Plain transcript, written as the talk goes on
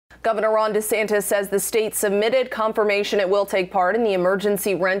Governor Ron DeSantis says the state submitted confirmation it will take part in the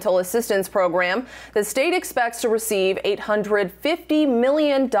Emergency Rental Assistance Program. The state expects to receive $850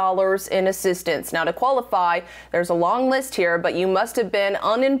 million in assistance. Now, to qualify, there's a long list here, but you must have been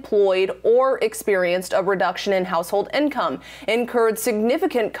unemployed or experienced a reduction in household income, incurred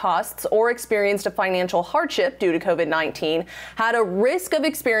significant costs, or experienced a financial hardship due to COVID-19, had a risk of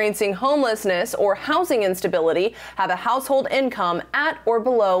experiencing homelessness or housing instability, have a household income at or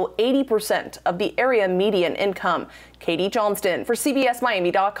below 80% of the area median income. Katie Johnston for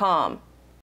CBSMiami.com.